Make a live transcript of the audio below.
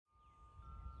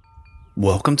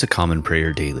Welcome to Common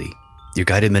Prayer Daily, your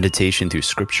guided meditation through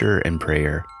scripture and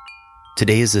prayer.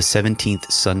 Today is the 17th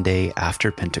Sunday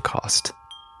after Pentecost.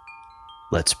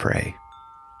 Let's pray.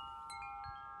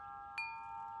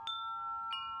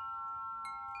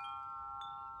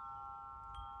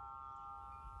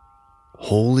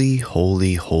 Holy,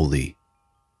 holy, holy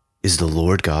is the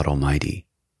Lord God Almighty,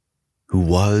 who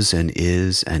was and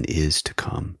is to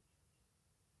come.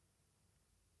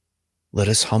 Let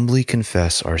us humbly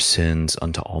confess our sins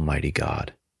unto Almighty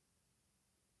God.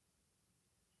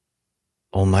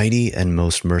 Almighty and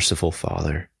most merciful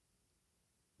Father,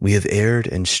 we have erred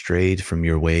and strayed from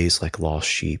your ways like lost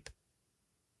sheep.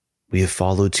 We have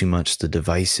followed too much the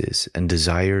devices and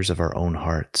desires of our own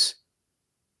hearts.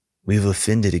 We have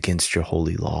offended against your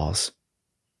holy laws.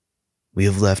 We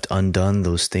have left undone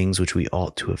those things which we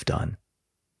ought to have done,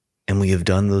 and we have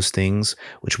done those things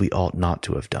which we ought not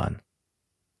to have done.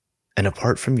 And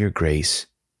apart from your grace,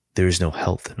 there is no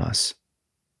health in us.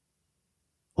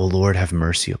 O Lord, have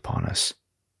mercy upon us.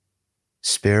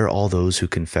 Spare all those who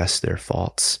confess their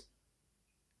faults.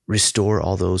 Restore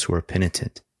all those who are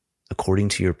penitent, according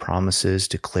to your promises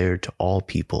declared to all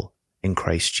people in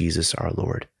Christ Jesus our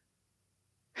Lord.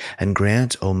 And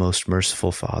grant, O most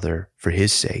merciful Father, for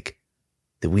his sake,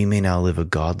 that we may now live a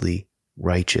godly,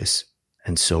 righteous,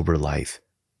 and sober life,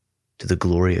 to the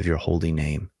glory of your holy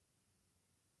name.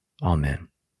 Amen.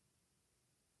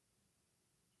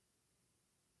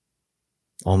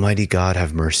 Almighty God,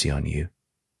 have mercy on you.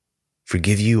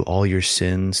 Forgive you all your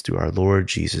sins through our Lord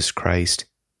Jesus Christ,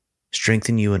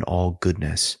 strengthen you in all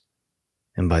goodness,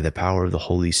 and by the power of the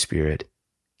Holy Spirit,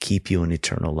 keep you in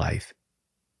eternal life.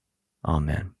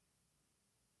 Amen.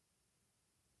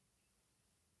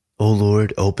 O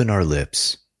Lord, open our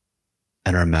lips,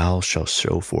 and our mouths shall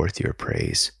show forth your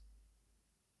praise.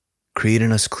 Create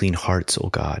in us clean hearts, O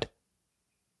God,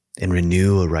 and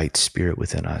renew a right spirit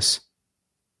within us.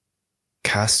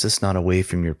 Cast us not away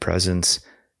from your presence,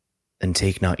 and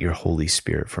take not your Holy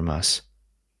Spirit from us.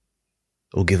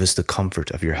 O give us the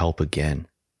comfort of your help again,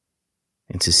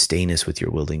 and sustain us with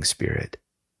your willing spirit.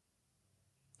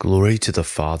 Glory to the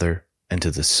Father, and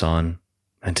to the Son,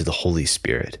 and to the Holy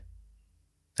Spirit,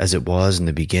 as it was in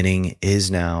the beginning, is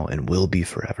now, and will be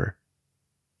forever.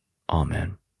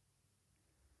 Amen.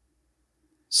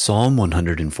 Psalm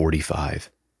 145.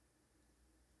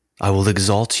 I will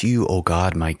exalt you, O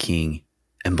God, my King,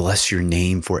 and bless your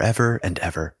name forever and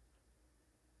ever.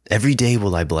 Every day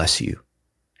will I bless you,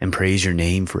 and praise your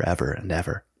name forever and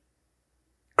ever.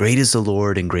 Great is the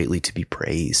Lord, and greatly to be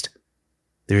praised.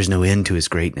 There is no end to his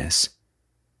greatness.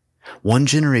 One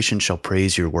generation shall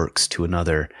praise your works to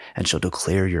another, and shall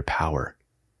declare your power.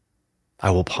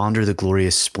 I will ponder the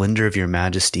glorious splendor of your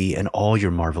majesty and all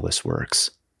your marvelous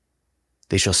works.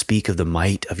 They shall speak of the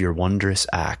might of your wondrous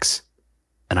acts,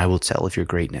 and I will tell of your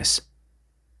greatness.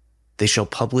 They shall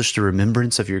publish the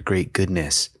remembrance of your great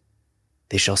goodness.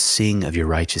 They shall sing of your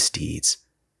righteous deeds.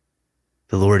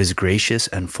 The Lord is gracious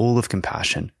and full of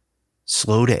compassion,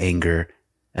 slow to anger,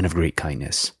 and of great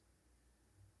kindness.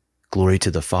 Glory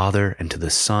to the Father, and to the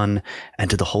Son, and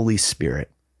to the Holy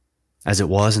Spirit, as it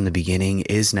was in the beginning,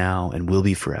 is now, and will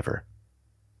be forever.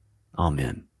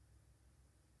 Amen.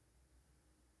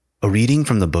 A reading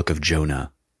from the book of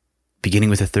Jonah, beginning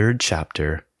with the 3rd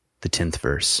chapter, the 10th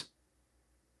verse.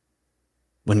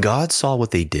 When God saw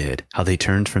what they did, how they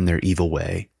turned from their evil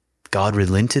way, God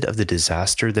relented of the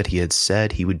disaster that he had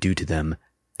said he would do to them,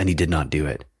 and he did not do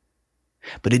it.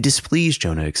 But it displeased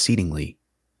Jonah exceedingly,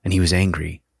 and he was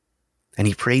angry. And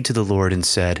he prayed to the Lord and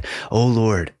said, O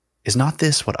Lord, is not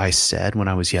this what I said when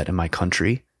I was yet in my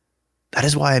country? That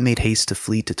is why I made haste to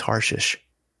flee to Tarshish.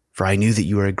 For I knew that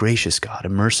you are a gracious God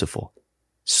and merciful,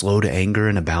 slow to anger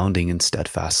and abounding in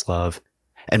steadfast love,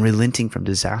 and relenting from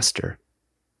disaster.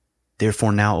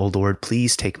 Therefore now, O Lord,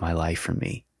 please take my life from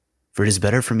me, for it is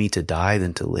better for me to die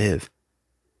than to live.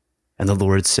 And the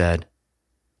Lord said,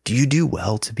 Do you do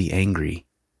well to be angry?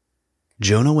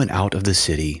 Jonah went out of the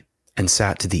city and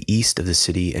sat to the east of the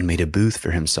city and made a booth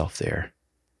for himself there.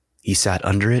 He sat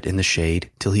under it in the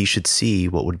shade till he should see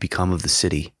what would become of the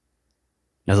city.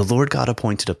 Now the Lord God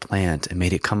appointed a plant and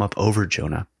made it come up over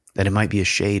Jonah, that it might be a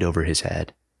shade over his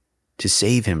head, to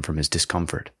save him from his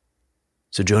discomfort.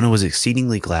 So Jonah was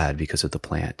exceedingly glad because of the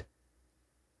plant.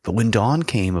 But when dawn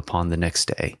came upon the next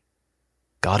day,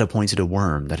 God appointed a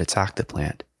worm that attacked the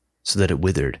plant, so that it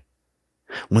withered.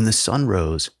 When the sun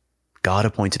rose, God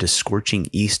appointed a scorching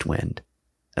east wind,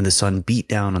 and the sun beat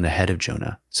down on the head of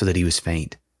Jonah, so that he was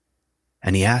faint.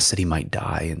 And he asked that he might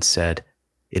die, and said,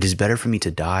 It is better for me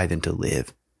to die than to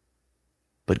live.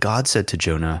 But God said to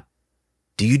Jonah,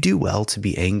 Do you do well to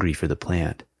be angry for the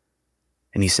plant?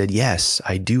 And he said, "Yes,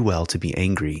 I do well to be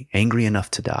angry, angry enough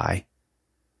to die."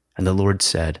 And the Lord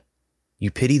said,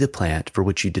 "You pity the plant for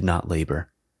which you did not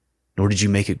labor, nor did you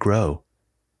make it grow,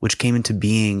 which came into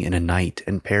being in a night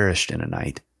and perished in a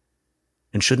night.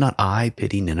 And should not I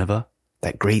pity Nineveh,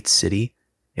 that great city,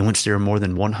 in which there are more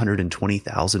than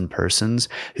 120,000 persons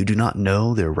who do not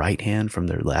know their right hand from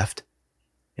their left,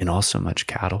 and also much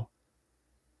cattle?"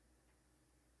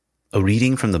 A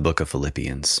reading from the book of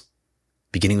Philippians,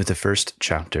 beginning with the first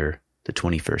chapter, the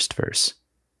 21st verse.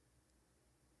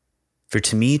 "For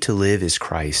to me to live is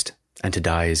Christ, and to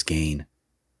die is gain.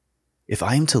 If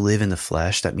I am to live in the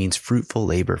flesh, that means fruitful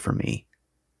labor for me.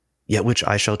 Yet which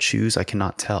I shall choose I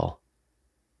cannot tell.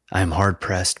 I am hard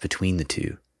pressed between the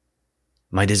two.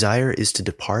 My desire is to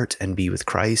depart and be with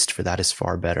Christ, for that is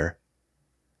far better.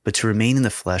 But to remain in the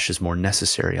flesh is more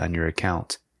necessary on your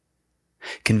account.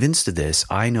 Convinced of this,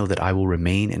 I know that I will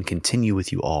remain and continue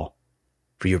with you all,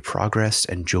 for your progress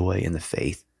and joy in the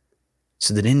faith,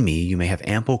 so that in me you may have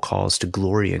ample cause to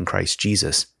glory in Christ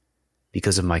Jesus,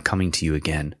 because of my coming to you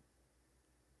again.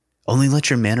 Only let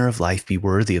your manner of life be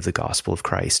worthy of the gospel of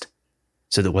Christ,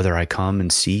 so that whether I come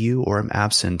and see you or am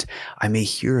absent, I may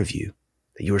hear of you,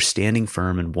 that you are standing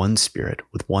firm in one spirit,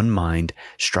 with one mind,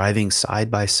 striving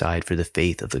side by side for the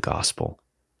faith of the gospel,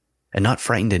 and not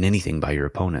frightened in anything by your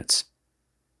opponents.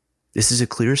 This is a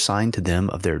clear sign to them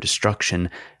of their destruction,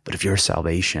 but of your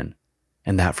salvation,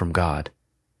 and that from God.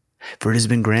 For it has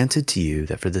been granted to you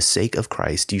that for the sake of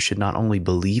Christ you should not only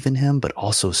believe in him, but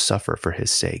also suffer for his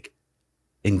sake,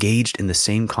 engaged in the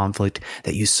same conflict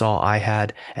that you saw I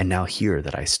had and now hear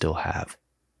that I still have."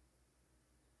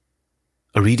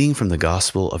 A reading from the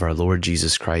Gospel of our Lord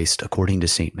Jesus Christ according to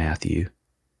St. Matthew,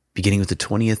 beginning with the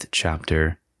 20th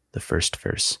chapter, the first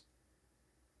verse.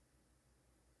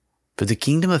 "For the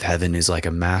kingdom of heaven is like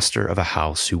a master of a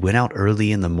house who went out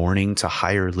early in the morning to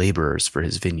hire laborers for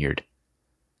his vineyard.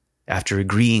 After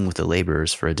agreeing with the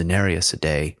laborers for a denarius a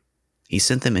day, he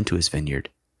sent them into his vineyard.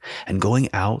 And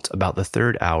going out about the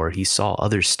third hour, he saw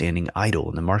others standing idle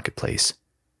in the marketplace.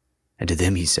 And to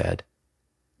them he said,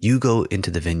 'You go into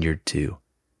the vineyard too,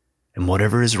 and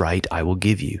whatever is right I will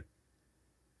give you.'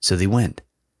 So they went.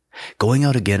 Going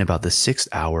out again about the 6th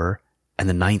hour and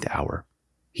the 9th hour,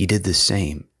 he did the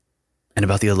same. And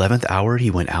about the 11th hour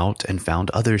he went out and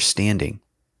found others standing.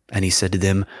 And he said to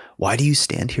them, 'Why do you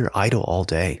stand here idle all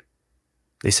day?'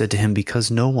 They said to him, 'Because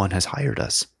no one has hired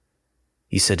us.'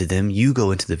 He said to them, 'You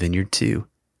go into the vineyard too.'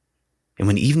 And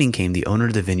when evening came, the owner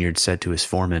of the vineyard said to his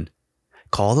foreman,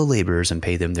 'Call the laborers and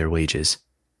pay them their wages,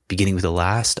 beginning with the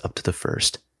last up to the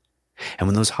first.' And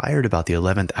when those hired about the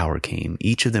 11th hour came,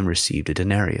 each of them received a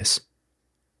denarius.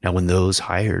 Now when those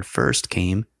hired first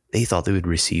came, they thought they would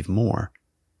receive more,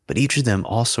 but each of them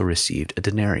also received a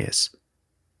denarius.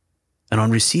 And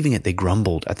on receiving it, they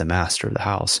grumbled at the master of the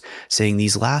house, saying,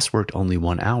 'These last worked only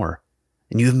 1 hour,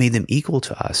 and you have made them equal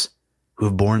to us, who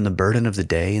have borne the burden of the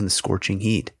day and the scorching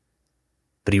heat.'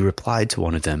 But he replied to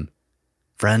one of them,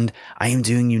 'Friend, I am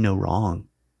doing you no wrong.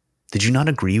 Did you not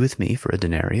agree with me for a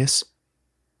denarius?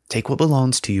 Take what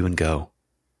belongs to you and go.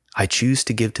 I choose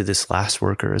to give to this last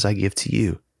worker as I give to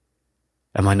you.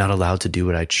 Am I not allowed to do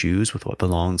what I choose with what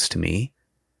belongs to me?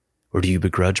 Or do you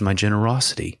begrudge my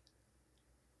generosity?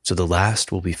 So the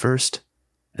last will be first,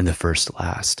 and the first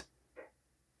last.'"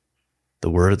 The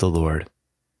word of the Lord.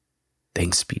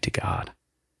 Thanks be to God.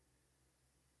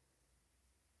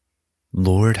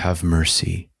 Lord, have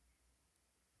mercy.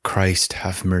 Christ,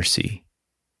 have mercy.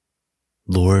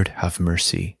 Lord, have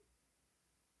mercy.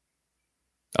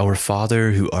 Our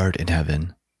Father, who art in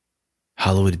heaven,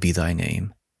 hallowed be thy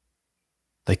name.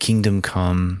 Thy kingdom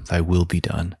come, thy will be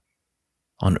done,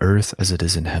 on earth as it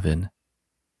is in heaven.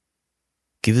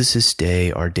 Give us this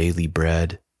day our daily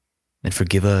bread, and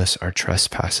forgive us our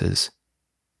trespasses,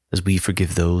 as we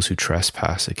forgive those who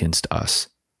trespass against us.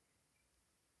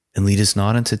 And lead us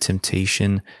not into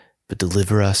temptation, but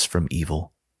deliver us from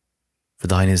evil. For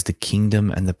thine is the kingdom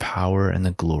and the power and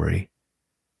the glory,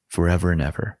 forever and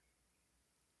ever.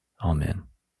 Amen.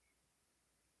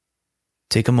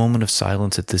 Take a moment of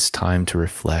silence at this time to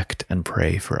reflect and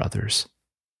pray for others.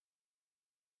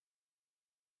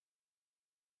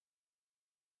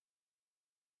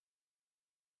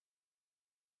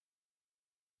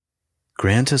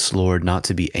 Grant us, Lord, not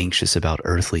to be anxious about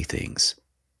earthly things,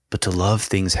 but to love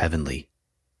things heavenly,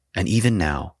 and even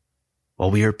now,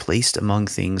 while we are placed among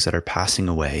things that are passing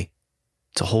away,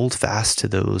 to hold fast to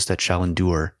those that shall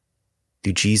endure,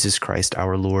 through Jesus Christ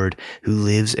our Lord, who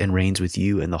lives and reigns with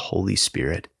you in the Holy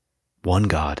Spirit, one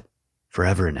God,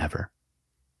 forever and ever.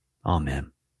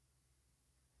 Amen.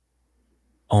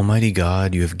 Almighty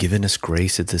God, you have given us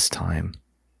grace at this time.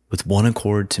 with one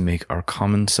accord to make our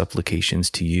common supplications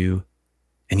to you,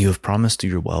 and you have promised through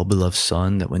your well-beloved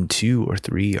Son that when 2 or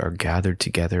 3 are gathered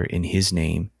together in his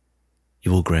name,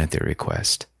 you will grant their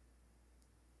request.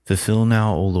 Fulfill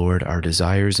now, O Lord, our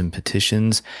desires and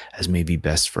petitions as may be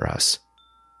best for us,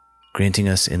 granting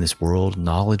us in this world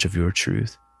knowledge of your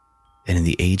truth, and in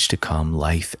the age to come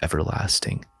life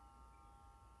everlasting.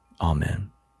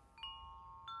 Amen.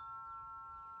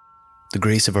 The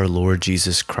grace of our Lord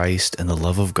Jesus Christ and the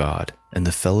love of God and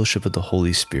the fellowship of the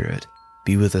Holy Spirit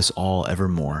be with us all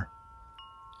evermore.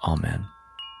 Amen.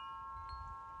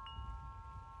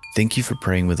 Thank you for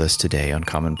praying with us today on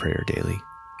Common Prayer Daily.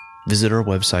 Visit our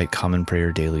website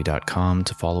commonprayerdaily.com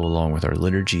to follow along with our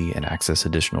liturgy and access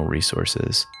additional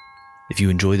resources. If you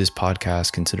enjoy this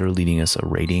podcast, consider leaving us a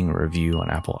rating or review on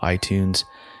Apple iTunes,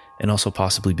 and also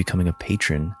possibly becoming a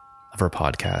patron of our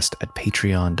podcast at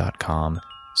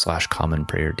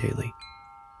patreon.com/commonprayerdaily.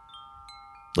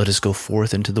 Let us go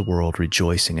forth into the world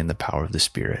rejoicing in the power of the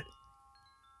Spirit.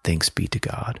 Thanks be to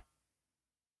God.